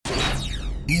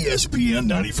ESPN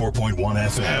 94.1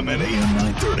 FM and AM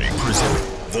 930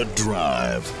 present The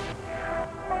Drive.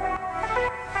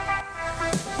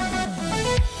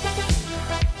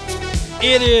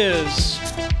 It is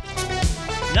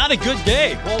not a good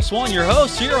day. Paul Swann, your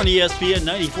host here on ESPN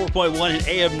 94.1 and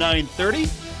AM 930.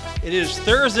 It is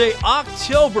Thursday,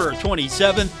 October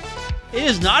 27th. It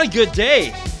is not a good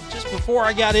day. Just before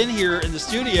I got in here in the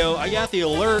studio, I got the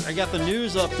alert, I got the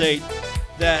news update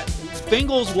that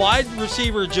Bengals wide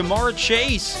receiver Ja'Marr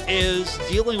Chase is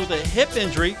dealing with a hip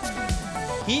injury.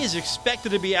 He is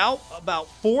expected to be out about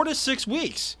 4 to 6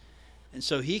 weeks, and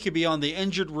so he could be on the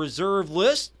injured reserve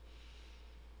list.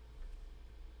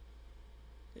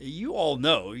 You all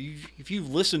know, if you've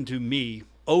listened to me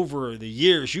over the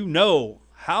years, you know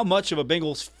how much of a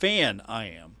Bengals fan I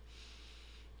am.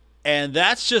 And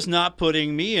that's just not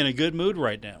putting me in a good mood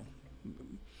right now.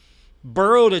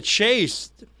 Burrow to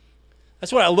Chase,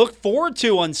 that's what I look forward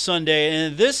to on Sunday.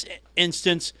 And in this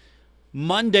instance,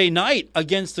 Monday night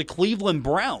against the Cleveland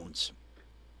Browns.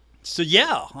 So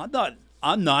yeah,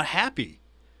 I'm not happy.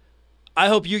 I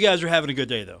hope you guys are having a good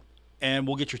day though. And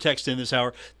we'll get your text in this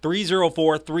hour,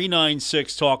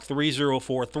 304-396-TALK,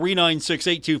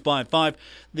 304-396-8255.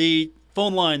 The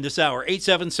phone line this hour,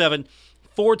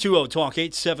 877-420-TALK,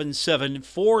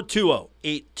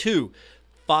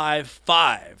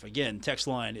 877-420-8255. Again, text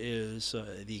line is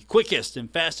the quickest and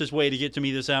fastest way to get to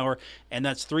me this hour, and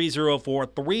that's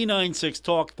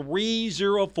 304-396-TALK,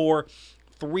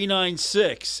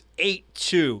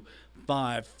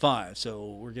 304-396-8255.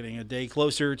 So we're getting a day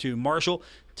closer to Marshall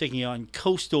taking on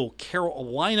Coastal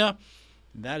Carolina.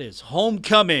 That is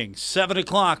homecoming, 7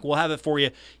 o'clock. We'll have it for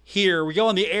you here. We go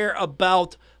on the air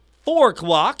about 4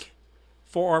 o'clock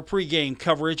for our pregame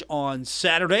coverage on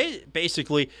Saturday.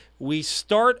 Basically, we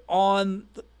start on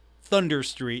Thunder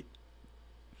Street.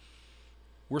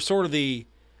 We're sort of the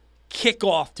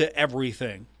kickoff to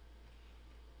everything.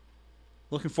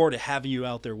 Looking forward to having you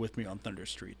out there with me on Thunder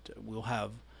Street. We'll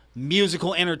have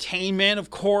musical entertainment, of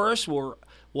course. We'll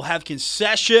have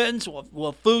concessions.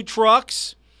 We'll have food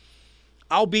trucks.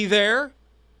 I'll be there.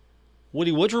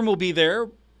 Woody Woodrum will be there.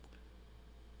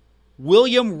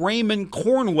 William Raymond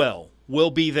Cornwell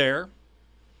will be there.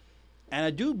 And I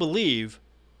do believe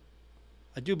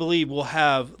we'll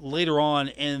have later on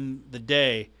in the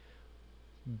day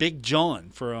Big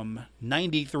John from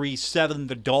 93.7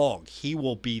 The Dog. He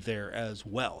will be there as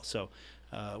well. So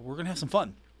we're going to have some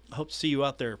fun. I hope to see you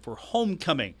out there for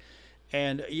homecoming.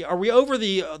 And are we over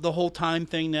the whole time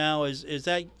thing now? Is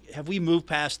that, have we moved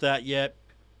past that yet?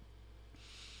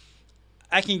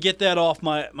 I can get that off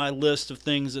my list of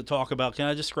things to talk about. Can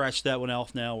I just scratch that one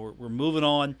off now? We're moving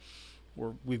on.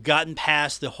 We've gotten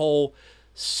past the whole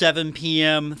 7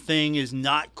 p.m. thing is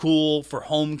not cool for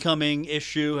homecoming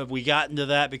issue. Have we gotten to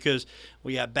that? Because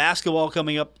we got basketball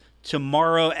coming up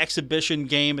tomorrow, exhibition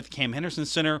game at the Cam Henderson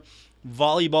Center.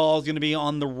 Volleyball is going to be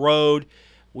on the road.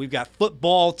 We've got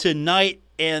football tonight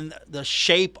in the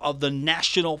shape of the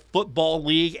National Football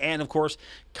League and, of course,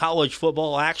 college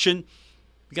football action.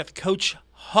 We got the Coach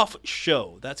Huff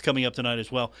Show. That's coming up tonight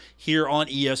as well here on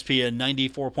ESPN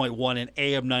 94.1 and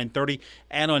AM 930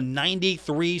 and on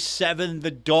 93.7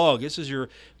 The Dog. This is your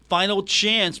final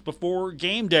chance before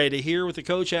game day to hear what the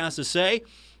coach has to say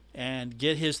and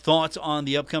get his thoughts on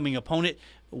the upcoming opponent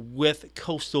with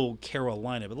Coastal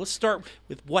Carolina. But let's start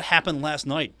with what happened last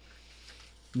night.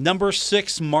 Number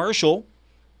 6 Marshall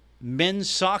men's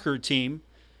soccer team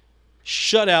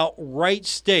shut out Wright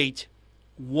State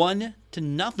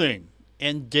 1-0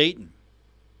 in Dayton.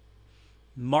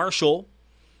 Marshall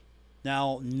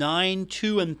now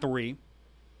 9-2-3.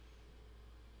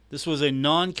 This was a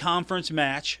non-conference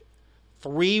match,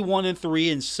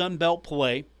 3-1-3 in Sun Belt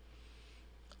play.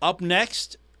 Up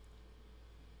next,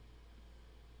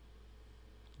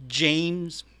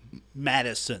 James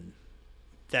Madison.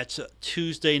 That's a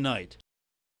Tuesday night.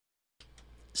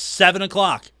 7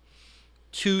 o'clock,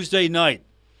 Tuesday night.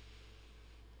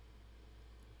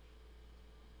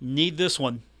 Need this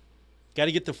one. Got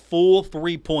to get the full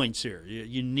 3 points here.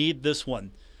 You need this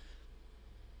one.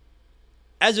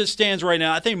 As it stands right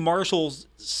now, I think Marshall's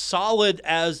solid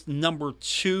as number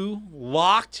 2,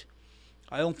 locked.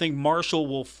 I don't think Marshall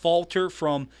will falter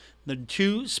from the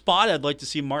 2 spot. I'd like to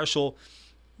see Marshall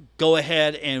go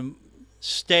ahead and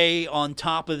stay on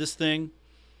top of this thing.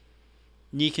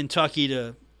 Need Kentucky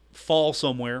to fall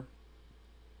somewhere.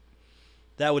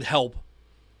 That would help.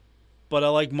 But I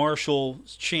like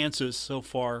Marshall's chances so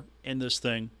far in this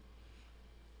thing.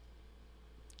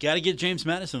 Got to get James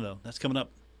Madison, though. That's coming up.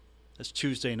 That's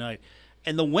Tuesday night.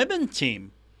 And the women's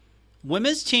team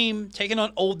taking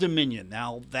on Old Dominion.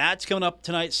 Now, that's coming up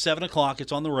tonight, 7 o'clock.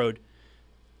 It's on the road.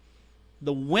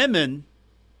 The women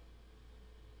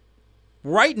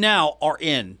right now are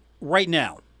in. Right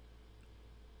now.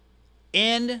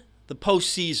 In the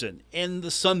postseason, in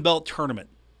the Sun Belt tournament.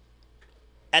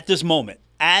 At this moment.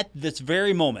 At this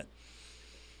very moment.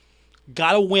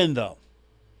 Got to win, though.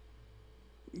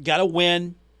 Got to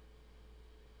win.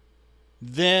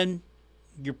 Then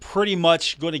you're pretty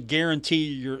much going to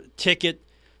guarantee your ticket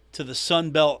to the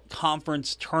Sun Belt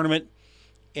Conference tournament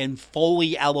in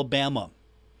Foley, Alabama.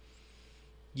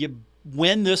 You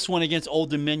win this one against Old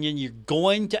Dominion, you're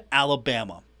going to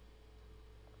Alabama.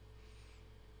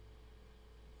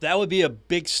 That would be a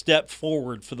big step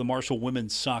forward for the Marshall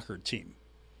women's soccer team,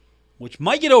 which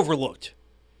might get overlooked.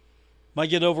 Might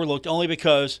get overlooked only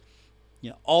because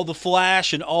all the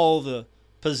flash and all the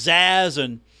pizzazz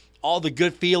and all the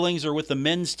good feelings are with the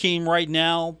men's team right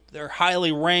now. They're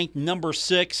highly ranked, number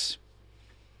 6.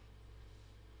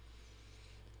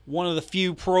 One of the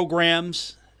few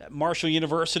programs at Marshall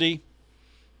University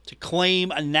to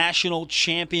claim a national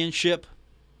championship.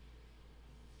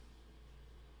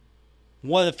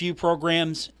 One of the few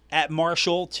programs at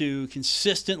Marshall to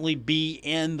consistently be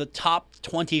in the top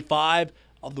 25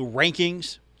 of the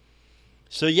rankings.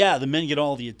 So, yeah, the men get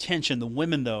all the attention. The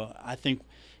women, though, I think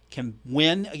can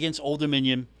win against Old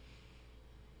Dominion.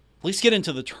 At least get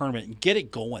into the tournament and get it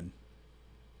going.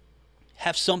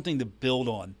 Have something to build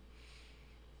on.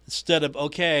 Instead of,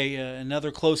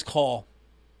 another close call.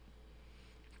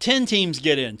 10 teams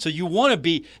get in. So you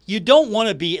don't want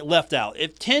to be left out.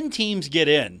 If 10 teams get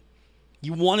in,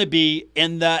 you want to be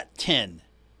in that 10.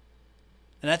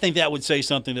 And I think that would say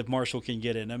something if Marshall can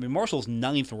get in. I mean, Marshall's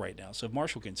 9th right now. So if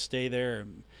Marshall can stay there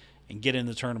and get in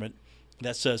the tournament,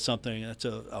 that says something. That's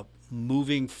a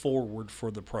moving forward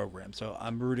for the program. So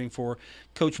I'm rooting for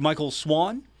Coach Michael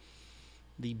Swan,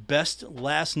 the best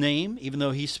last name, even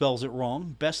though he spells it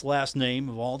wrong, best last name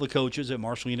of all the coaches at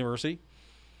Marshall University.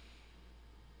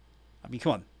 I mean,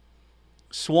 come on.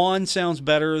 Swan sounds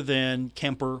better than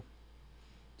Kemper.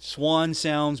 Swan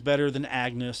sounds better than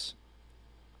Agnes.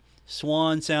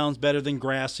 Swan sounds better than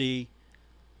Grassy.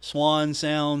 Swan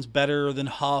sounds better than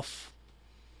Huff.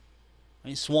 I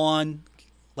mean, Swan,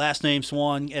 last name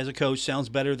Swan as a coach sounds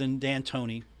better than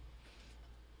D'Antoni.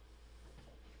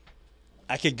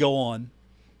 I could go on.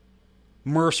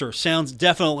 Mercer sounds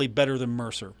definitely better than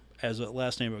Mercer as a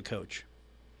last name of a coach.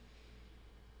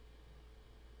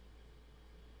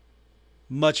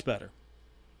 Much better.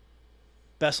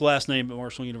 Best last name at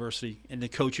Marshall University in the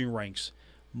coaching ranks,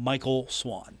 Michael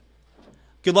Swan.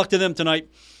 Good luck to them tonight.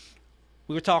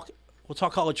 We'll talk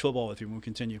college football with you when we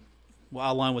continue. We'll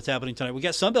outline what's happening tonight. We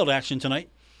got Sunbelt action tonight.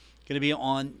 Going to be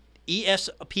on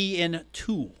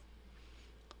ESPN2.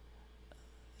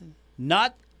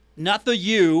 Not the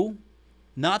U,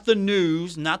 not the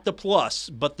news, not the plus,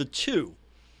 but the 2.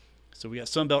 So we got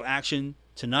Sunbelt action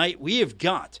tonight. We have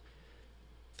got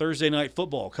Thursday night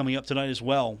football coming up tonight as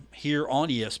well here on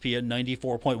ESPN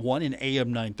 94.1 and AM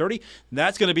 930.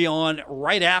 That's going to be on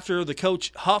right after the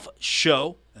Coach Huff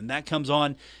show, and that comes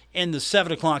on in the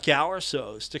 7 o'clock hour,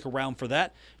 so stick around for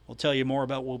that. We'll tell you more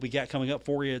about what we got coming up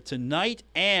for you tonight,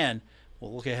 and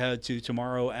we'll look ahead to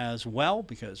tomorrow as well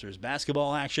because there's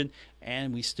basketball action,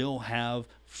 and we still have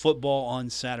football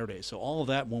on Saturday. So all of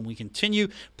that when we continue,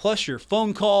 plus your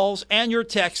phone calls and your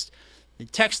text. The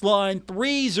text line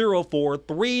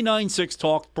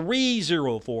 304-396-TALK,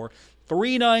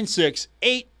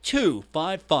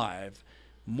 304-396-8255.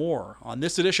 More on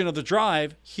this edition of The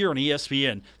Drive here on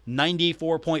ESPN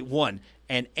 94.1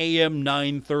 and AM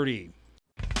 930.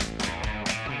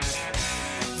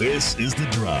 This is The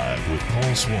Drive with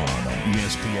Paul Swan on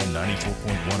ESPN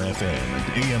 94.1 FM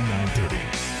and AM 930.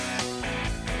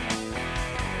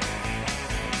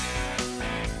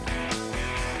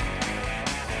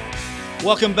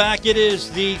 Welcome back. It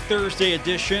is the Thursday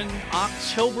edition,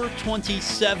 October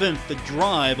 27th, The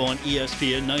Drive on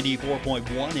ESPN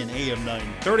 94.1 and AM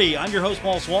 930. I'm your host,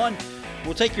 Paul Swan.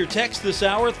 We'll take your text this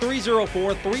hour,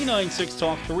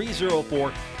 304-396-TALK,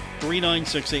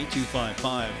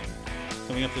 304-396-8255.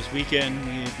 Coming up this weekend,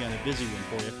 we've got a busy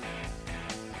one for you.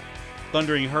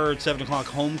 Thundering Herd, 7 o'clock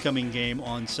homecoming game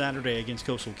on Saturday against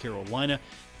Coastal Carolina.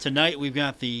 Tonight, we've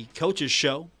got the Coaches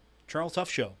Show. Charles Huff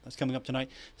Show. That's coming up tonight.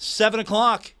 7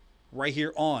 o'clock right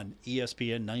here on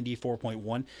ESPN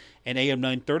 94.1 and AM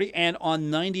 930 and on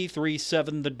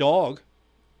 93.7 The Dog.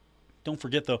 Don't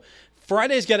forget, though,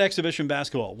 Friday's got exhibition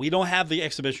basketball. We don't have the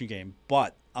exhibition game,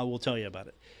 but I will tell you about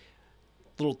it.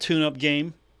 Little tune-up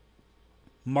game.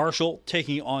 Marshall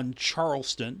taking on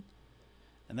Charleston.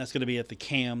 And that's going to be at the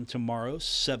CAM tomorrow,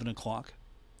 7 o'clock.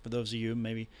 For those of you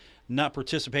maybe not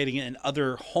participating in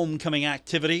other homecoming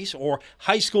activities or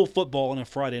high school football on a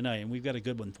Friday night, and we've got a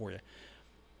good one for you.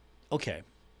 Okay.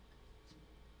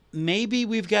 Maybe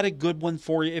we've got a good one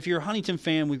for you. If you're a Huntington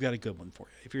fan, we've got a good one for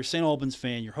you. If you're a St. Albans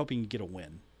fan, you're hoping you get a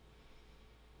win.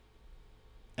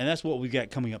 And that's what we've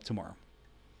got coming up tomorrow.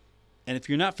 And if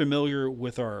you're not familiar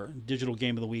with our digital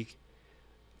game of the week,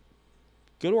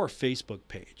 go to our Facebook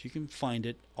page. You can find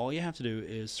it. All you have to do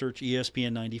is search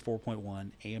ESPN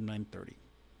 94.1 AM 930.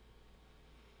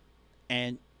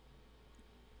 And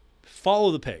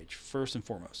follow the page, first and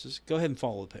foremost. Just go ahead and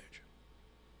follow the page.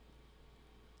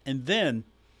 And then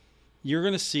you're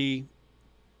going to see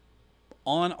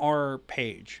on our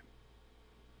page,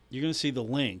 you're going to see the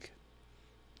link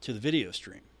to the video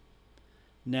stream.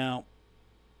 Now,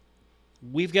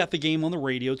 we've got the game on the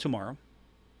radio tomorrow.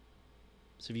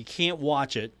 So if you can't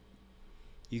watch it,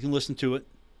 you can listen to it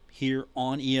here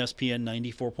on ESPN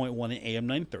 94.1 and AM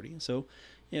 930. So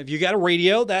if you got a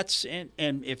radio, that's and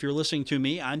if you're listening to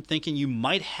me, I'm thinking you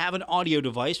might have an audio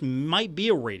device, might be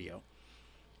a radio.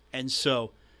 And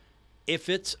so if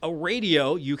it's a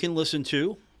radio, you can listen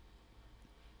to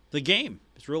the game.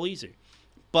 It's real easy.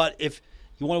 But if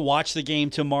you want to watch the game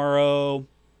tomorrow,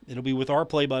 it'll be with our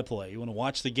play-by-play. You want to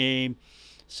watch the game,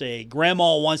 say,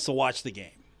 Grandma wants to watch the game.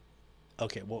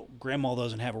 Okay, well, Grandma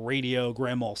doesn't have a radio.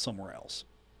 Grandma's somewhere else.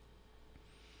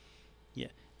 Yeah.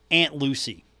 Aunt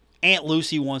Lucy. Aunt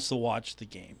Lucy wants to watch the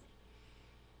game.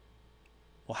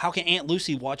 Well, how can Aunt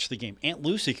Lucy watch the game? Aunt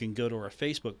Lucy can go to our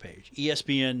Facebook page.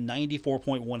 ESPN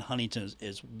 94.1 Huntington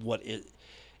is what it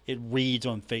reads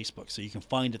on Facebook, so you can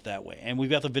find it that way. And we've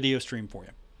got the video stream for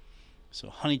you. So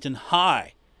Huntington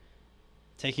High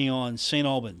taking on St.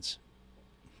 Albans.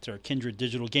 It's our Kindred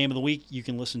Digital Game of the Week. You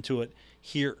can listen to it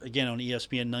here again on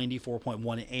ESPN 94.1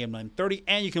 and AM 930,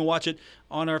 and you can watch it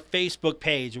on our Facebook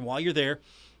page. And while you're there,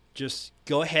 just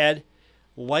go ahead,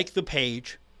 like the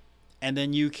page, and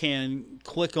then you can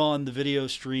click on the video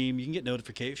stream. You can get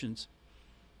notifications.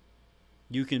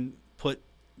 You can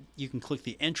click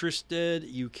the interested.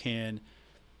 You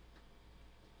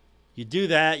do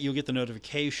that, you'll get the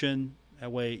notification.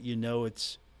 That way you know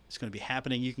it's going to be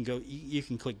happening. You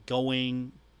can click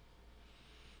going.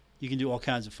 You can do all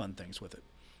kinds of fun things with it,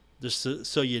 just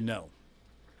so you know.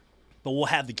 But we'll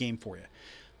have the game for you.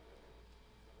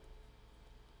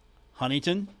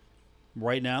 Huntington,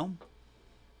 right now,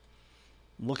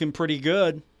 looking pretty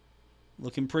good.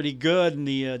 Looking pretty good in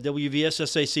the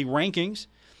WVSSAC rankings.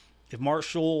 If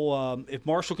Marshall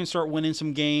can start winning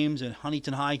some games and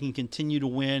Huntington High can continue to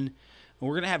win,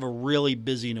 we're going to have a really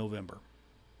busy November.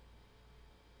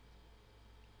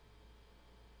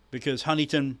 Because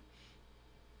Huntington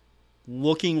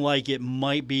looking like it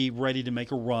might be ready to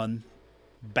make a run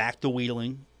back to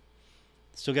Wheeling.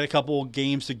 Still got a couple of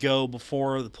games to go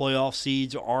before the playoff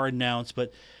seeds are announced,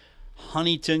 but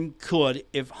Huntington could,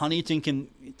 if Huntington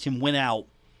can win out,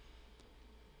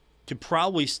 to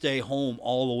probably stay home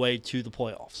all the way to the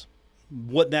playoffs.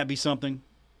 Wouldn't that be something?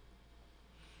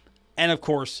 And, of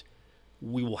course,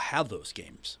 we will have those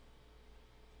games.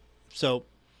 So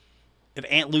if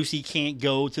Aunt Lucy can't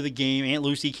go to the game, Aunt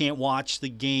Lucy can't watch the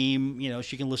game,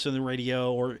 she can listen to the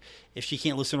radio, or if she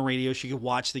can't listen to the radio, she can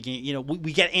watch the game.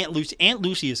 We got Aunt Lucy. Aunt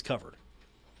Lucy is covered.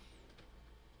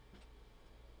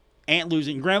 Aunt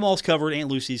Lucy, and Grandma's covered, Aunt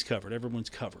Lucy's covered. Everyone's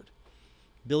covered.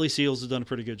 Billy Seals has done a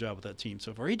pretty good job with that team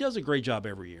so far. He does a great job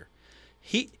every year.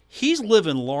 He's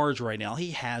living large right now.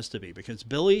 He has to be, because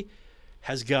Billy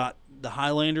has got the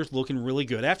Highlanders looking really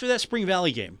good. After that Spring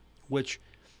Valley game, which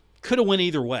could have went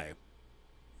either way,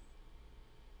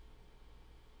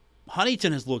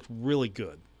 Huntington has looked really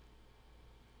good.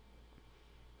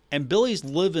 And Billy's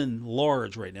living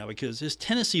large right now because his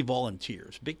Tennessee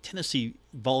Volunteers, big Tennessee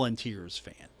Volunteers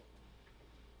fan,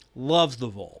 loves the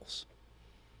Vols.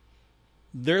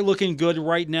 They're looking good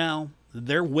right now.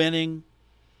 They're winning.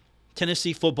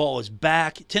 Tennessee football is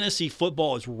back. Tennessee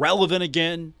football is relevant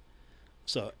again.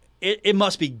 So it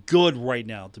must be good right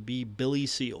now to be Billy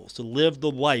Seals, to live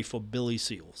the life of Billy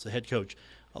Seals, the head coach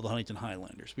of the Huntington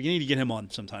Highlanders. We need to get him on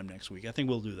sometime next week. I think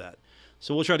we'll do that.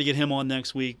 So we'll try to get him on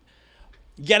next week.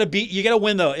 You got to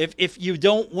win, though. If you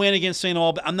don't win against St.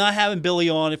 Albans, I'm not having Billy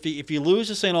on. If you lose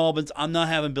to St. Albans, I'm not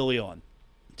having Billy on.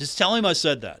 Just tell him I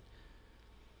said that.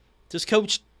 Just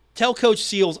tell Coach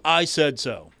Seals I said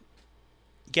so.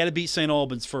 You got to beat St.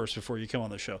 Albans first before you come on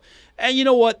the show. And you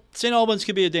know what? St. Albans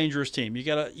could be a dangerous team. You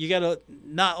gotta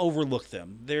not overlook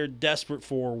them. They're desperate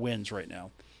for wins right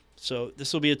now. So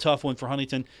this will be a tough one for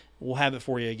Huntington. We'll have it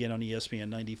for you again on ESPN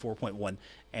 94.1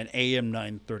 and AM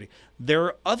 930. There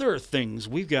are other things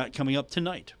we've got coming up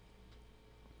tonight.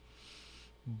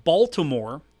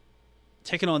 Baltimore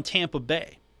taking on Tampa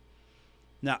Bay.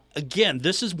 Now, again,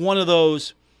 this is one of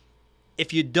those,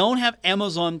 if you don't have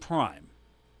Amazon Prime,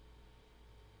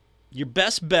 your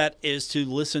best bet is to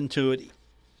listen to it,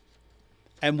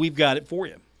 and we've got it for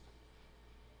you.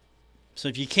 So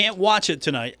if you can't watch it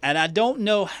tonight, and I don't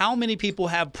know how many people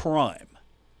have Prime,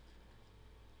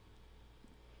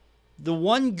 the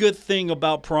one good thing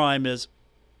about Prime is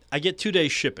I get 2-day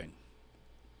shipping.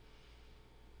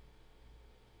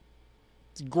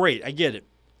 It's great. I get it.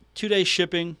 2-day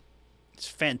shipping. It's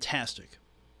fantastic.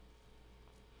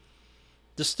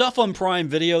 The stuff on Prime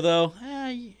Video, though,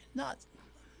 not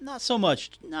so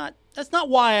much. That's not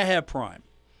why I have Prime.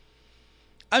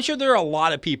 I'm sure there are a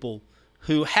lot of people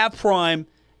who have Prime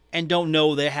and don't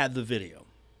know they have the video.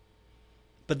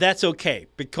 But that's okay,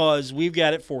 because we've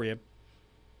got it for you.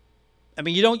 I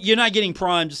mean, you're not getting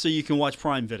Prime just so you can watch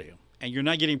Prime Video, and you're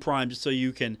not getting Prime just so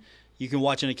you can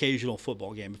watch an occasional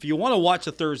football game. If you want to watch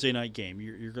a Thursday night game,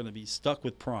 you're going to be stuck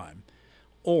with Prime.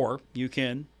 Or you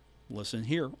can listen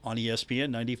here on ESPN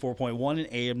 94.1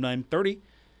 and AM 930,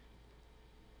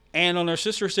 and on our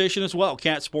sister station as well,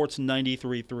 Cat Sports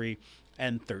 93.3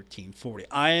 and 1340.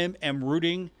 I am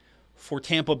rooting for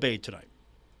Tampa Bay tonight.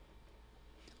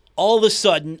 All of a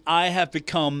sudden, I have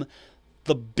become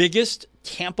the biggest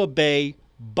Tampa Bay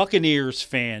Buccaneers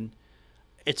fan.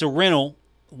 It's a rental,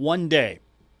 one day.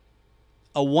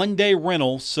 A one-day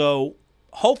rental, so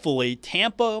hopefully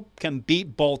Tampa can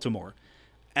beat Baltimore,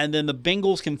 and then the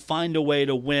Bengals can find a way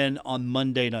to win on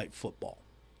Monday Night Football.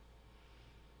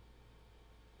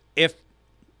 If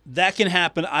that can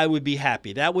happen, I would be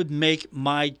happy. That would make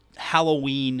my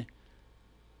Halloween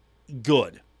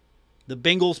good. The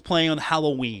Bengals playing on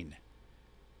Halloween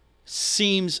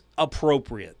seems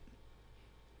appropriate.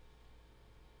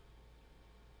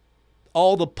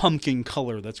 All the pumpkin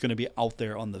color that's going to be out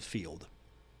there on the field.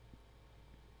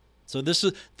 So this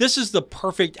is the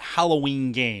perfect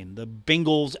Halloween game, the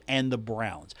Bengals and the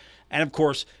Browns. And, of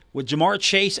course, with Ja'Marr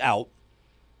Chase out,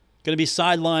 going to be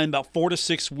sidelined about 4 to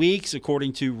 6 weeks,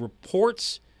 according to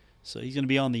reports. So he's going to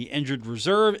be on the injured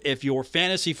reserve. If your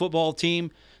fantasy football team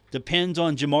depends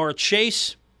on Ja'Marr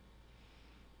Chase,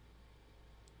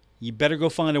 you better go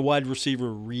find a wide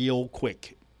receiver real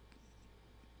quick.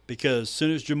 Because as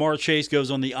soon as Ja'Marr Chase goes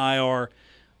on the IR,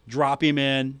 drop him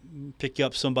in, pick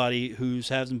up somebody who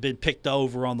hasn't been picked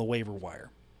over on the waiver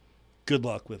wire. Good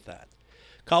luck with that.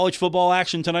 College football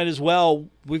action tonight as well.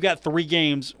 We've got 3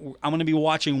 games. I'm going to be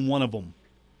watching one of them.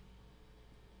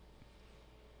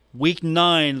 Week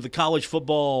 9 of the college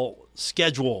football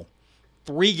schedule.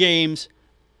 3 games.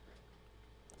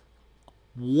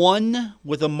 1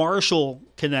 with a Marshall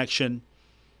connection.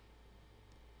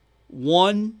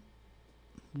 1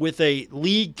 with a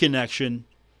league connection.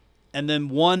 And then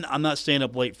 1 I'm not staying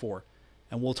up late for.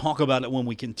 And we'll talk about it when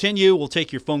we continue. We'll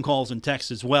take your phone calls and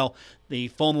texts as well. The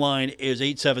phone line is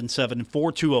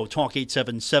 877-420-TALK,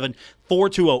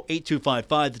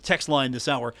 877-420-8255. The text line this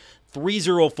hour,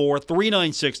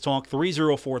 304-396-TALK,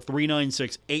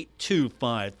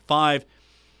 304-396-8255.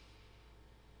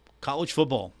 College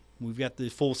football. We've got the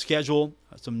full schedule.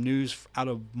 Some news out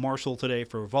of Marshall today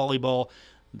for volleyball.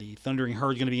 The Thundering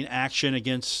Herd is going to be in action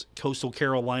against Coastal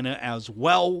Carolina as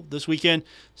well this weekend.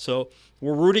 So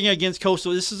we're rooting against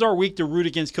Coastal. This is our week to root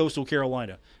against Coastal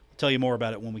Carolina. We'll tell you more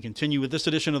about it when we continue with this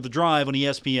edition of The Drive on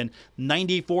ESPN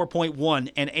 94.1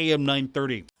 and AM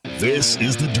 930. This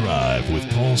is The Drive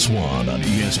with Paul Swan on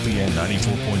ESPN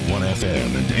 94.1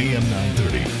 FM and AM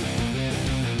 930.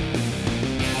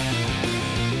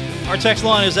 Our text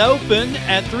line is open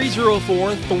at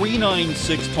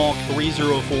 304-396-TALK,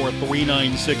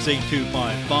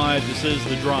 304-396-8255. This is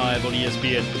The Drive on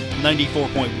ESPN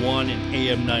 94.1 and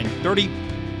AM 930.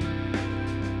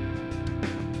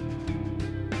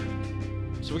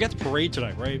 So we got the parade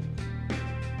tonight, right?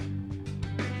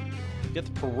 We got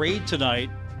the parade tonight.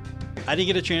 I didn't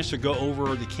get a chance to go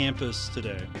over the campus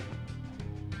today.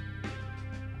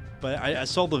 But I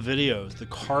saw the videos. The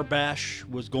car bash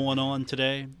was going on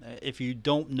today. If you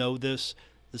don't know this,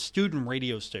 the student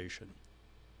radio station.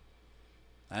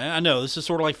 I know this is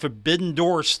sort of like forbidden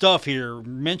door stuff here,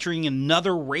 mentioning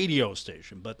another radio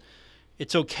station, but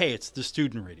it's okay. It's the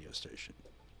student radio station.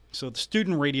 So the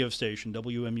student radio station,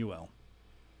 WMUL,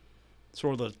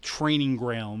 sort of the training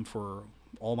ground for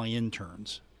all my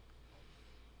interns,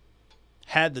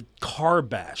 had the car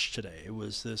bash today. It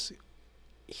was this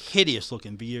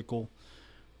hideous-looking vehicle,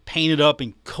 painted up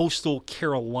in Coastal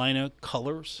Carolina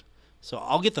colors. So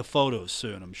I'll get the photos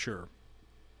soon, I'm sure.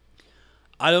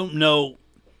 I don't know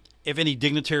if any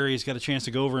dignitaries got a chance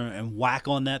to go over and whack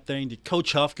on that thing. Did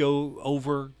Coach Huff go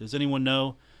over? Does anyone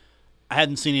know? I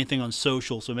hadn't seen anything on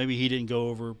social, so maybe he didn't go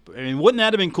over. I mean, wouldn't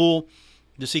that have been cool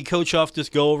To see Coach Huff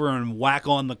just go over and whack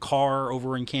on the car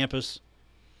over in campus.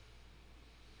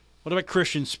 What about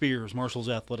Christian Spears, Marshall's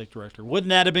athletic director? Wouldn't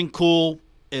that have been cool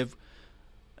if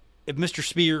Mr.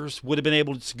 Spears would have been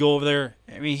able to go over there?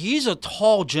 I mean, he's a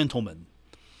tall gentleman.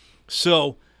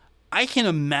 So I can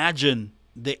imagine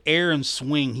the air and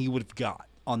swing he would have got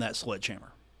on that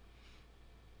sledgehammer.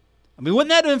 I mean, wouldn't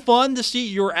that have been fun to see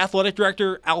your athletic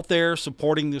director out there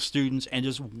supporting the students and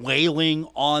just wailing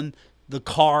on the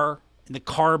car, in the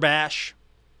car bash?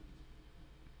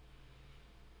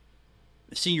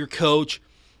 See your coach.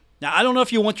 Now, I don't know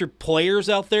if you want your players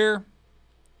out there.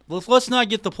 Let's not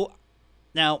get the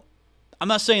now. I'm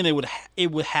not saying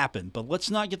it would happen, but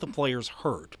let's not get the players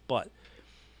hurt. But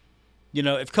you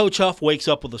know, if Coach Huff wakes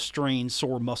up with a strained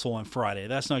sore muscle on Friday,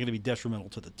 that's not going to be detrimental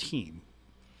to the team.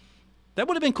 That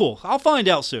would have been cool. I'll find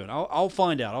out soon. I'll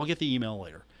find out. I'll get the email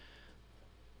later.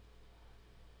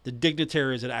 The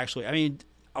dignitaries that actually, I mean,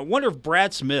 I wonder if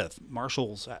Brad Smith,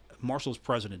 Marshall's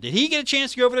president, did he get a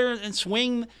chance to go over there and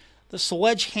swing the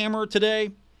sledgehammer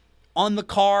today on the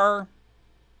car?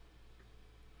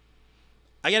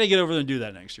 I got to get over there and do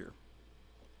that next year.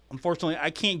 Unfortunately, I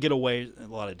can't get away a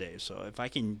lot of days. So if I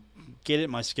can get it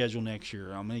in my schedule next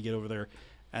year, I'm going to get over there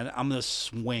and I'm going to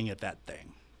swing at that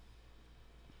thing.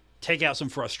 Take out some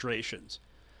frustrations.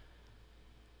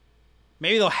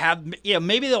 Maybe they'll have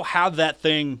that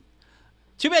thing.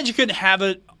 Too bad you couldn't have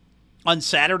it on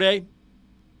Saturday.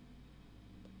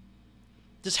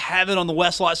 Just have it on the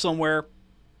West Lot somewhere.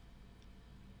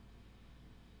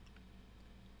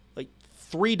 Like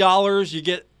 $3,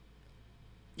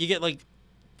 you get like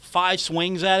 5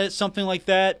 swings at it, something like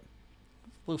that.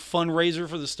 A little fundraiser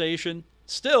for the station.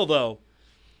 Still though,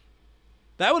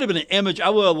 that would have been an image I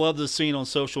would have loved to have seen on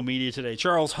social media today.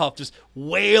 Charles Huff just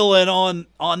wailing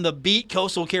on the beat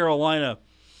Coastal Carolina.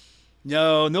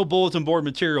 No bulletin board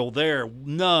material there.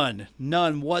 None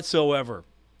whatsoever.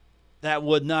 That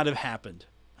would not have happened.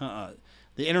 The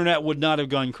internet would not have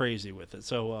gone crazy with it.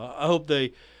 So I hope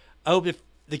if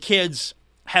the kids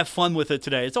have fun with it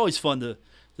today. It's always fun to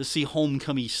see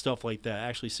homecoming stuff like that.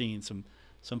 Actually seeing some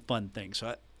fun things.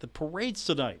 So the parade's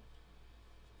tonight.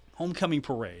 Homecoming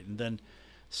parade, and then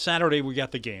Saturday we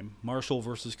got the game, Marshall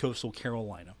versus Coastal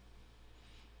Carolina.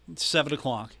 It's 7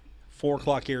 o'clock, 4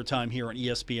 o'clock airtime here on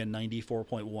ESPN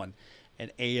 94.1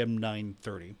 and AM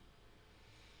 930.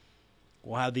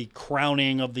 We'll have the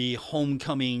crowning of the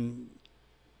homecoming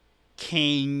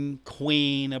king,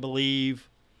 queen, I believe.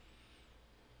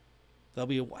 That'll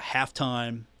be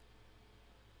halftime.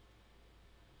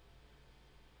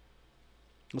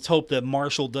 Let's hope that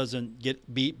Marshall doesn't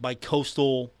get beat by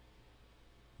Coastal,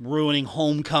 ruining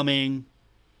homecoming.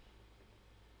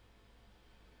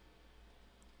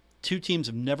 Two teams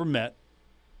have never met.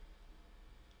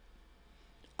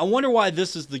 I wonder why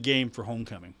this is the game for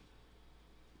homecoming.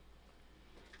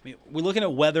 I mean, we're looking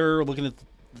at weather, looking at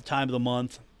the time of the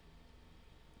month.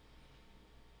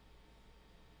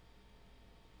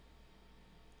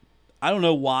 I don't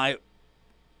know why.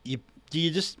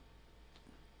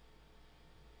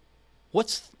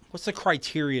 What's the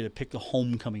criteria to pick the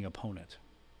homecoming opponent?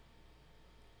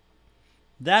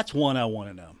 That's one I want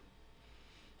to know.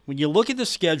 When you look at the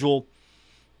schedule,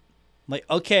 like,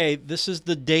 okay, this is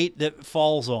the date that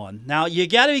falls on. Now, you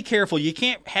got to be careful. You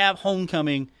can't have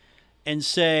homecoming and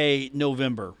say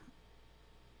November.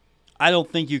 I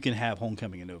don't think you can have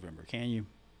homecoming in November, can you?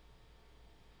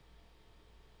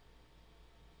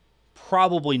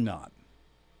 Probably not.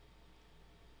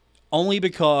 Only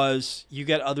because you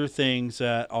got other things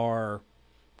that are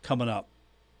coming up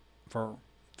for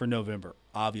November,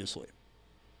 obviously.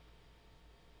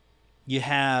 You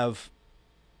have...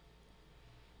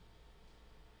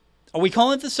 Are we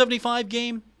calling it the 75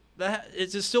 game?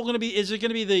 Is it still going to be? Is it going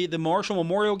to be the Marshall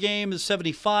Memorial game? The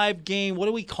 75 game? What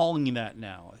are we calling that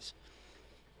now?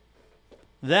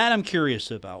 That I'm curious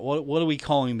about. What are we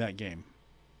calling that game?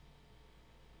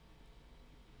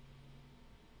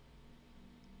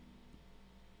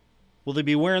 Will they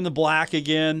be wearing the black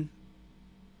again?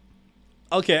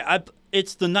 Okay,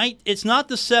 it's not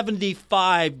the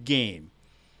 75 game.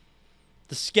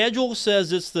 The schedule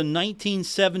says it's the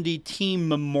 1970 Team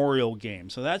Memorial Game,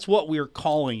 so that's what we're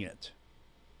calling it.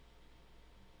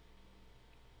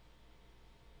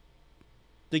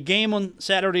 The game on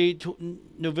Saturday,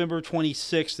 November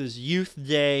 26th, is Youth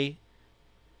Day.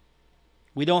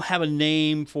 We don't have a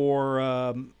name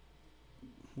for.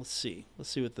 Let's see.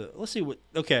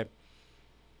 Okay.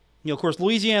 Of course,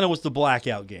 Louisiana was the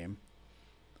blackout game.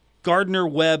 Gardner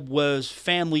Webb was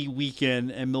Family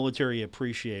Weekend and Military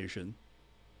Appreciation.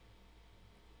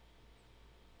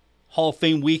 Hall of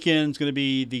Fame Weekend is going to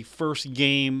be the first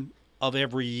game of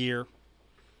every year.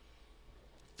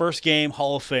 First game,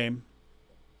 Hall of Fame,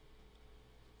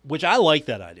 which I like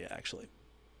that idea, actually.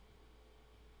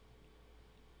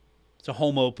 It's a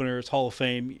home opener. It's Hall of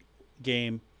Fame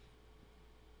game.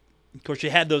 Of course, you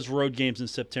had those road games in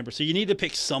September, so you need to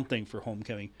pick something for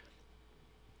homecoming.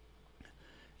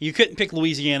 You couldn't pick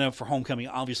Louisiana for homecoming,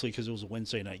 obviously, because it was a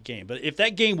Wednesday night game. But if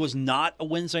that game was not a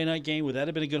Wednesday night game, would that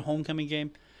have been a good homecoming game?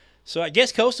 So I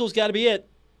guess Coastal's got to be it.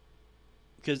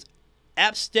 Because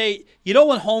App State, you don't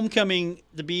want homecoming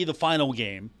to be the final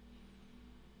game.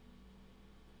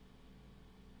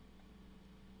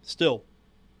 Still,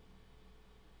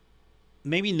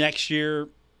 maybe next year,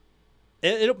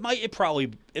 it'll probably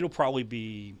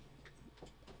be.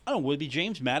 I don't know. Would it be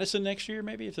James Madison next year?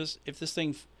 Maybe if this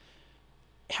thing.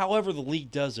 However, the league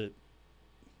does it.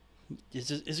 Is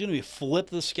it going to be a flip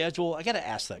of the schedule? I got to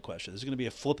ask that question. Is it going to be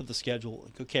a flip of the schedule?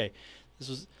 Like, okay,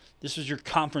 this was your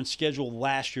conference schedule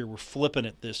last year. We're flipping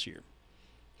it this year.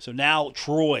 So now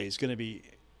Troy is going to be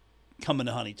coming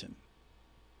to Huntington.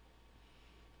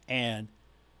 And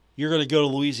you're going to go to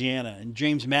Louisiana, and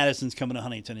James Madison's coming to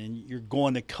Huntington, and you're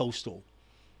going to Coastal.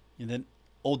 And then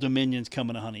Old Dominion's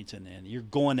coming to Huntington, and you're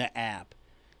going to App.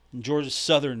 And Georgia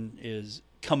Southern is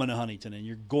coming to Huntington, and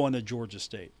you're going to Georgia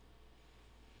State.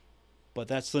 But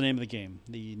that's the name of the game,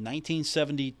 the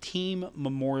 1970 Team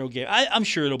Memorial Game. I'm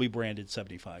sure it'll be branded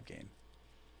 75 game.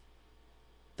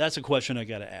 That's a question I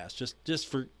got to ask, just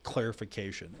for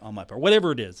clarification on my part.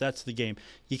 Whatever it is, that's the game.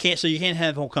 You can't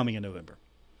have homecoming in November.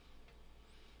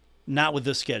 Not with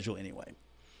this schedule, anyway.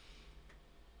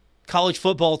 College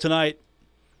football tonight.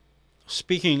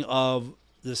 Speaking of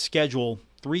the schedule,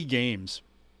 3 games.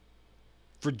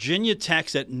 Virginia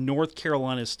Tech's at North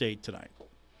Carolina State tonight.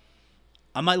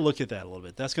 I might look at that a little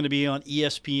bit. That's going to be on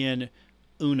ESPN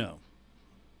Uno,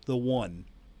 the 1.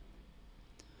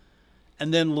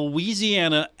 And then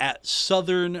Louisiana at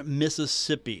Southern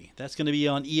Mississippi. That's going to be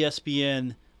on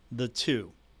ESPN, the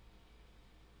 2.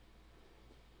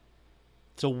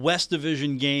 It's a West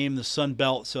Division game, the Sun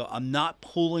Belt, so I'm not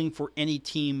pulling for any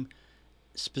team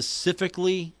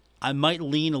specifically. I might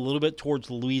lean a little bit towards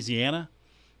Louisiana,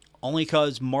 only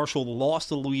because Marshall lost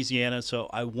to Louisiana, so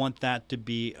I want that to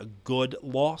be a good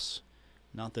loss.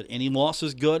 Not that any loss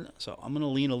is good, so I'm going to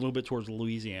lean a little bit towards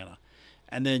Louisiana.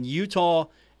 And then Utah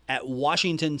at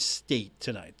Washington State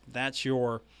tonight. That's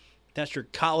your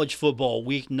college football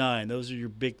week 9. Those are your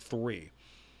big 3.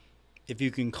 If you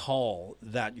can call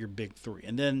that your big 3.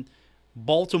 And then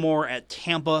Baltimore at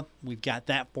Tampa. We've got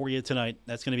that for you tonight.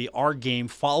 That's going to be our game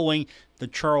following the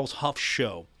Charles Huff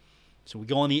Show. So we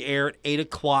go on the air at 8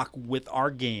 o'clock with our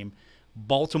game.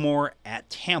 Baltimore at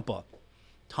Tampa.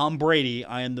 Tom Brady,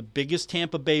 I am the biggest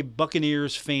Tampa Bay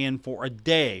Buccaneers fan for a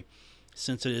day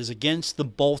since it is against the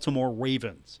Baltimore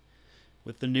Ravens.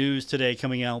 With the news today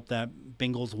coming out that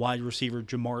Bengals wide receiver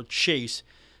Jamar Chase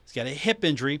has got a hip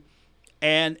injury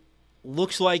and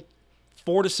looks like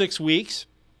 4 to 6 weeks,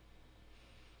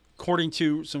 according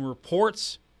to some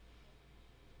reports,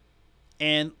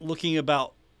 and looking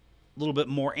about a little bit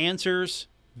more answers,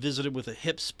 visited with a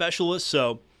hip specialist.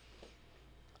 So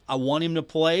I want him to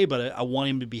play, but I want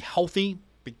him to be healthy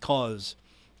because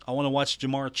I want to watch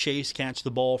Jamar Chase catch the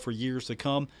ball for years to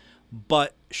come.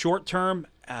 But short term,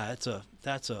 that's a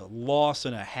loss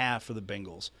and a half for the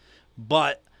Bengals.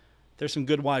 But there's some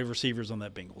good wide receivers on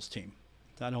that Bengals team.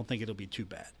 I don't think it'll be too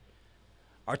bad.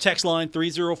 Our text line,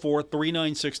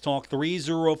 304-396-TALK,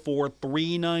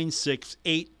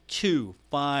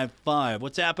 304-396-8255.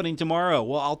 What's happening tomorrow?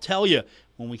 Well, I'll tell you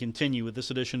when we continue with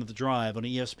this edition of The Drive on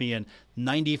ESPN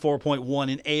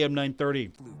 94.1 and AM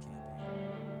 930.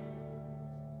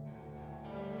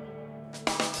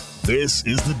 This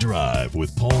is The Drive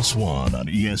with Paul Swan on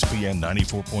ESPN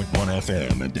 94.1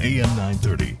 FM and AM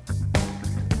 930.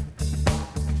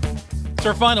 It's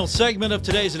our final segment of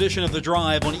today's edition of The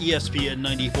Drive on ESPN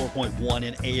 94.1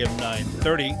 and AM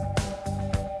 930.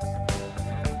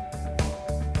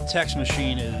 Text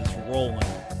machine is rolling.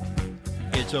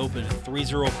 It's open at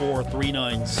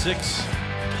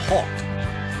 304-396-TALK.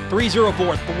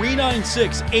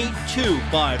 304-396-8255. You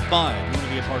want to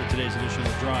be a part of today's edition of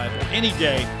The Drive or any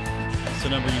day, that's the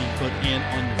number you need to put in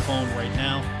on your phone right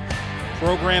now.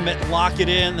 Program it, lock it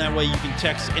in. That way you can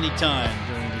text anytime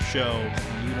during the show.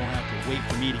 You don't have to wait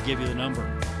for me to give you the number.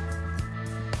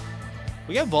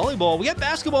 We got volleyball. We got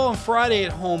basketball on Friday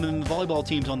at home, and the volleyball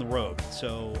team's on the road.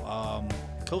 So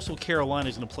Coastal Carolina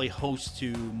is going to play host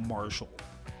to Marshall.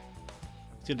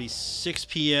 It's going to be 6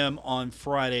 p.m. on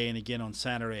Friday and again on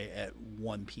Saturday at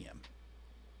 1 p.m.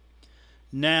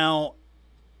 Now,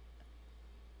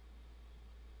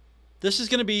 this is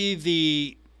going to be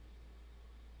the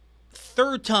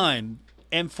third time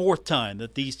and fourth time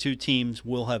that these two teams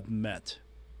will have met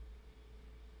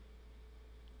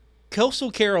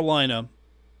Coastal Carolina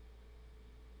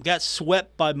got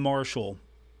swept by Marshall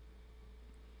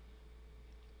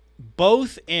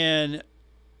both in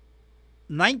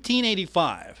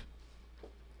 1985.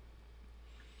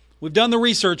 We've done the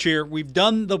research here. We've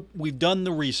done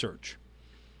the research.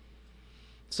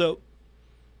 So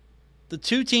the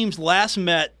two teams last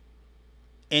met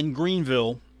in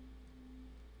Greenville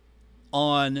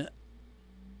on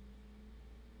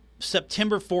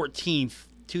September 14th,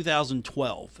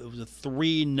 2012. It was a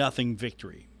 3-0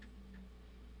 victory.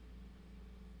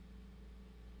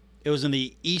 It was in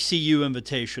the ECU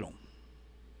Invitational.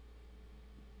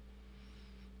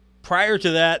 Prior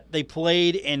to that, they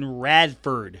played in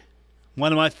Radford,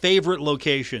 one of my favorite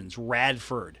locations,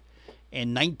 Radford,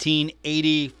 in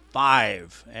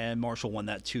 1985. And Marshall won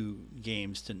that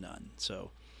 2-0. So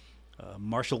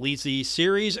Marshall leads the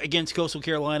series against Coastal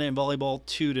Carolina in volleyball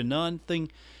 2-0.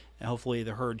 And hopefully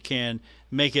the Herd can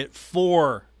make it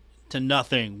 4-0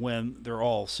 when they're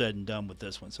all said and done with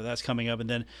this one. So that's coming up. And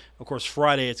then, of course,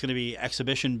 Friday it's going to be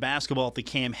exhibition basketball at the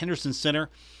Cam Henderson Center.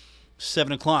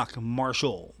 7 o'clock,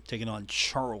 Marshall taking on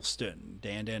Charleston.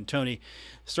 Dan D'Antoni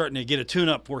starting to get a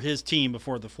tune-up for his team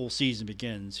before the full season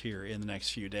begins here in the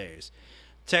next few days.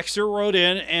 Texter wrote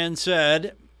in and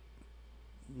said,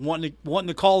 wanting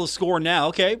to call the score now.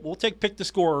 Okay, we'll pick the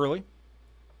score early.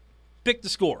 Pick the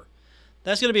score.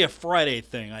 That's going to be a Friday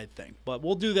thing, I think, but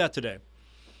we'll do that today.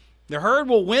 The Herd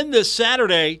will win this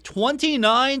Saturday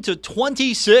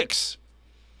 29-26.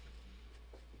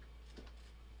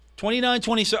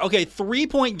 29-26. Okay,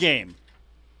 3-point game.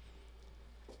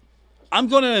 I'm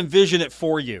going to envision it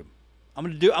for you. I'm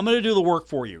going to do the work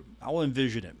for you. I will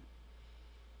envision it.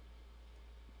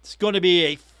 It's going to be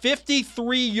a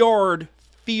 53-yard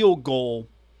field goal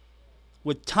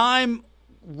with time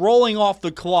rolling off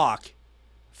the clock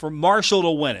for Marshall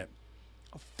to win it.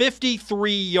 A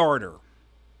 53-yarder.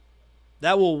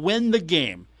 That will win the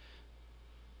game.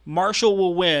 Marshall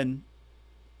will win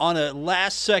on a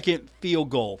last-second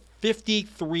field goal.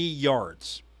 53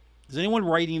 yards. Is anyone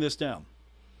writing this down?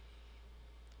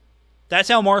 That's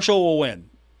how Marshall will win.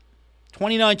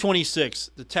 29-26,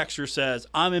 the texter says,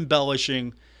 I'm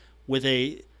embellishing with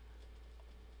a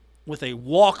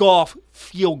walk-off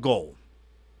field goal.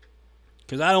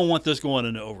 Because I don't want this going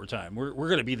into overtime. We're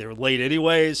going to be there late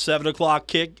anyways, 7 o'clock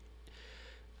kick.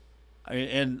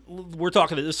 And we're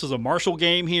talking, this is a Marshall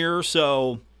game here,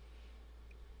 so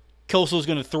Coastal's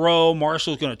going to throw.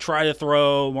 Marshall's going to try to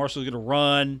throw. Marshall's going to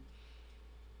run.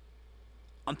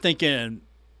 I'm thinking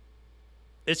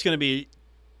it's going to be,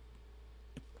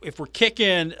 if we're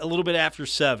kicking a little bit after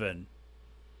 7,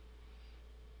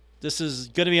 this is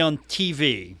going to be on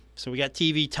TV. So we got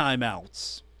TV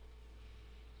timeouts.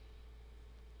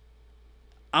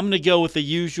 I'm going to go with the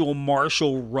usual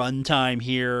Marshall run time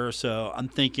here. So I'm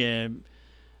thinking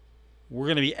we're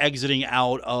going to be exiting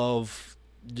out of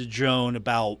DeJohn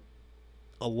about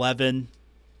 11.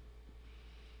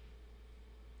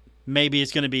 Maybe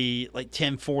it's going to be like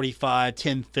 10:45,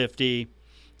 10:50.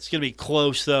 It's going to be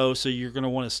close, though, so you're going to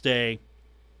want to stay.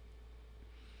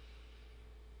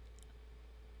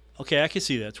 Okay, I can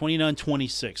see that.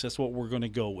 29-26. That's what we're going to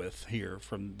go with here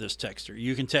from this texter.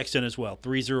 You can text in as well.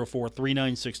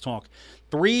 304-396-TALK.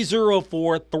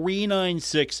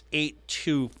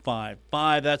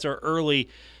 304-396-8255. That's our early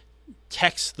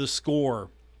text the score.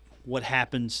 What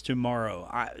happens tomorrow?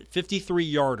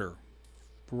 53-yarder.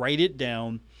 Write it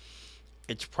down.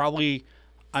 It's probably,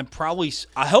 I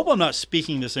hope I'm not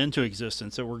speaking this into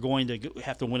existence that we're going to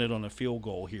have to win it on a field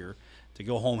goal here to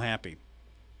go home happy.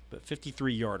 But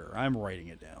 53-yarder, I'm writing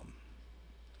it down.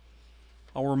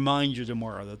 I'll remind you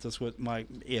tomorrow that that's what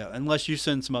unless you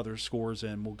send some other scores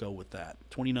in, we'll go with that.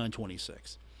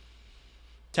 29-26.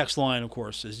 Text line, of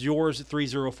course, is yours at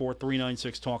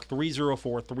 304-396-TALK,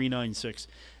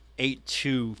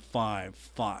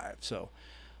 304-396-8255. So,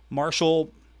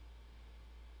 Marshall,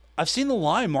 I've seen the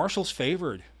line. Marshall's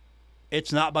favored.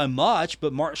 It's not by much,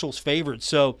 but Marshall's favored.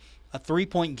 So, a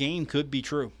 3-point game could be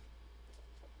true.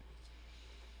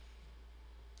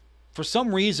 For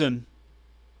some reason,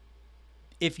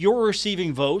 if you're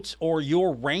receiving votes or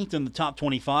you're ranked in the top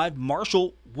 25,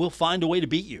 Marshall will find a way to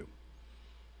beat you.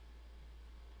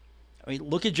 I mean,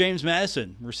 look at James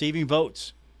Madison receiving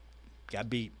votes. Got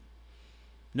beat.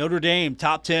 Notre Dame,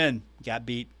 top 10, got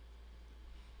beat.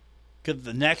 Could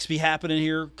the next be happening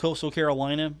here? Coastal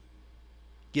Carolina,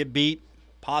 get beat?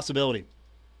 Possibility.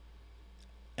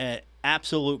 An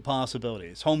absolute possibility.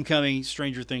 It's homecoming.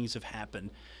 Stranger things have happened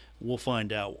We'll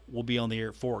find out. We'll be on the air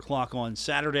at 4 o'clock on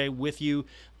Saturday with you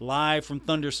live from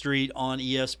Thunder Street on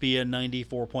ESPN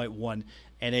 94.1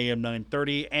 and AM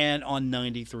 930 and on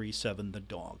 93.7 The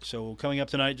Dog. So coming up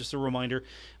tonight, just a reminder,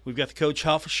 we've got the Coach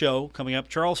Huff show coming up.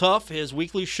 Charles Huff, his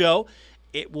weekly show.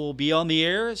 It will be on the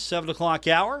air, 7 o'clock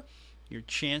hour. Your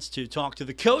chance to talk to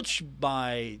the coach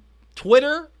by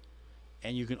Twitter.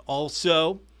 And you can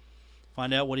also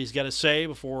find out what he's got to say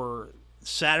before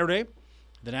Saturday.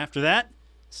 Then after that,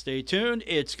 stay tuned.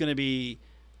 It's going to be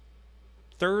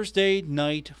Thursday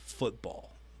night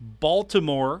football.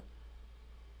 Baltimore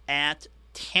at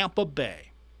Tampa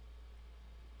Bay.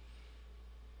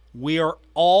 We are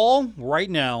all, right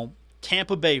now,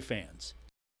 Tampa Bay fans.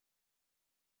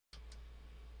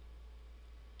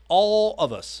 All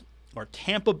of us are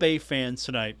Tampa Bay fans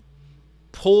tonight,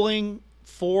 pulling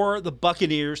for the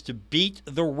Buccaneers to beat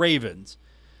the Ravens.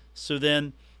 So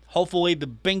then, hopefully, the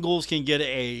Bengals can get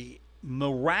a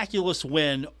miraculous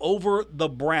win over the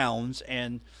Browns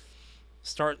and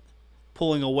start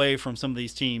pulling away from some of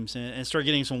these teams and start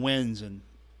getting some wins and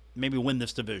maybe win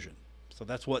this division. So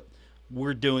that's what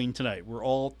we're doing tonight. We're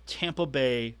all Tampa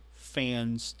Bay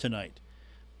fans tonight,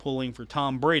 pulling for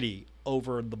Tom Brady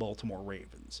over the Baltimore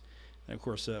Ravens. And, of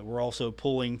course, we're also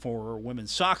pulling for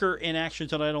women's soccer in action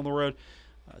tonight on the road,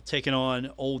 taking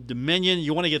on Old Dominion.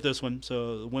 You want to get this one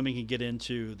so the women can get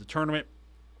into the tournament.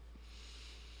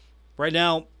 Right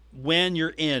now, when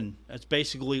you're in, that's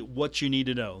basically what you need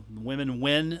to know. The women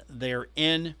win, they're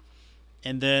in.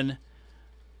 And then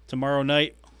tomorrow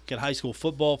night, get high school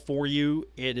football for you.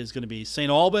 It is going to be St.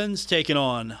 Albans taking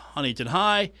on Huntington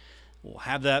High. We'll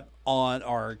have that on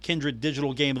our Kindred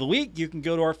Digital Game of the Week. You can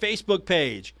go to our Facebook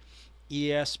page,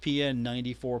 ESPN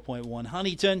 94.1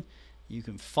 Huntington. You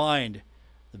can find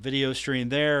the video stream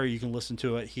there. You can listen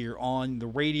to it here on the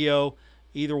radio.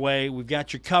 Either way, we've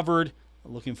got you covered.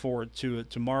 Looking forward to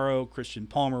it tomorrow. Christian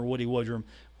Palmer, Woody Woodrum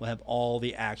will have all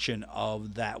the action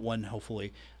of that one.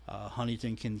 Hopefully,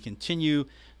 Huntington can continue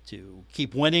to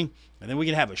keep winning. And then we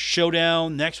can have a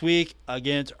showdown next week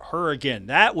against Hurricane.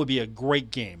 That would be a great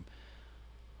game.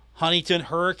 Huntington,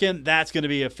 Hurricane, that's going to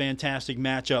be a fantastic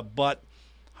matchup. But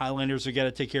Highlanders are got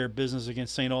to take care of business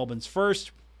against St. Albans first.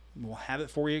 We'll have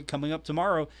it for you coming up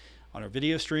tomorrow on our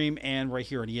video stream and right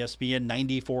here on ESPN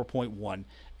 94.1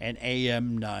 and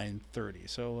AM 930.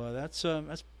 So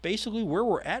that's basically where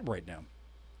we're at right now.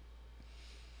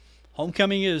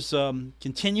 Homecoming is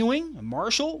continuing in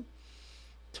Marshall.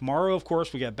 Tomorrow, of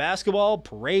course, we got basketball,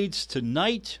 parades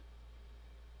tonight.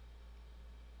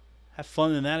 Have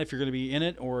fun in that if you're going to be in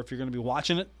it or if you're going to be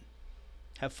watching it.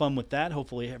 Have fun with that.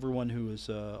 Hopefully everyone who is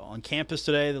on campus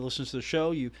today that listens to the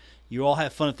show, you all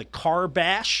have fun at the car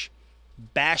bash,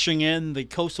 bashing in the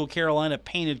Coastal Carolina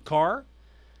painted car.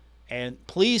 And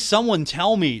please, someone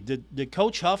tell me, did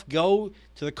Coach Huff go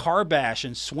to the car bash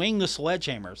and swing the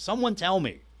sledgehammer? Someone tell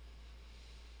me.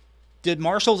 Did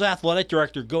Marshall's athletic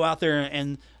director go out there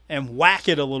and whack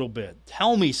it a little bit?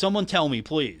 Tell me. Someone tell me,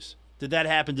 please. Did that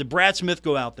happen? Did Brad Smith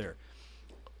go out there?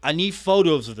 I need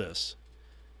photos of this.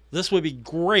 This would be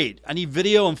great. I need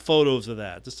video and photos of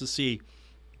that just to see.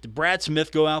 Did Brad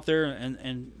Smith go out there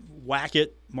and whack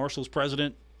it, Marshall's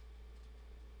president?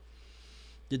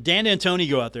 Did Dan D'Antoni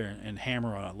go out there and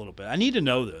hammer on it a little bit? I need to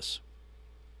know this.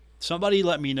 Somebody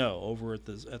let me know over at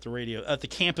the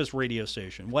campus radio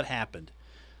station what happened.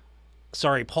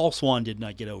 Sorry, Paul Swan did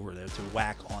not get over there to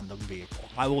whack on the vehicle.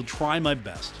 I will try my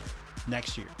best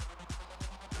next year.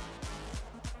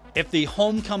 If the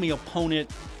homecoming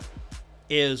opponent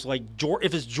is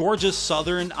if it's Georgia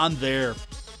Southern, I'm there.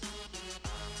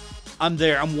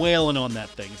 I'm wailing on that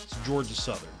thing. If it's Georgia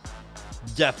Southern,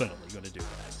 definitely going to do that.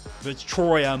 If it's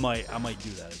Troy, I might do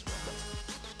that as well.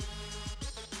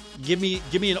 But give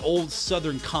me an old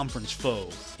Southern Conference foe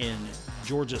in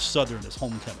Georgia Southern as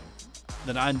homecoming.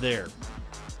 Then I'm there.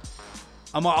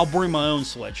 I'll bring my own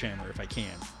sledgehammer if I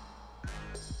can.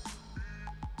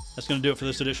 That's going to do it for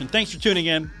this edition. Thanks for tuning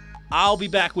in. I'll be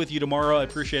back with you tomorrow. I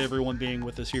appreciate everyone being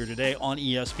with us here today on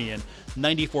ESPN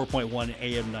 94.1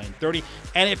 AM 930.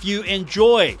 And if you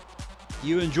enjoy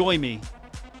me,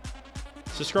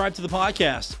 subscribe to the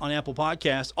podcast on Apple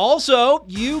Podcasts. Also,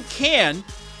 you can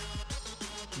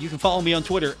follow me on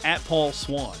Twitter at Paul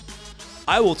Swan.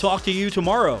 I will talk to you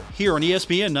tomorrow here on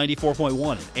ESPN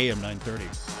 94.1 and AM 930.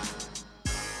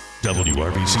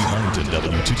 WRBC Huntington,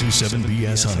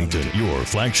 W227BS Huntington, your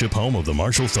flagship home of the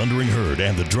Marshall Thundering Herd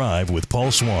and The Drive with Paul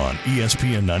Swan,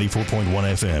 ESPN 94.1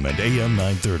 FM and AM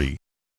 930.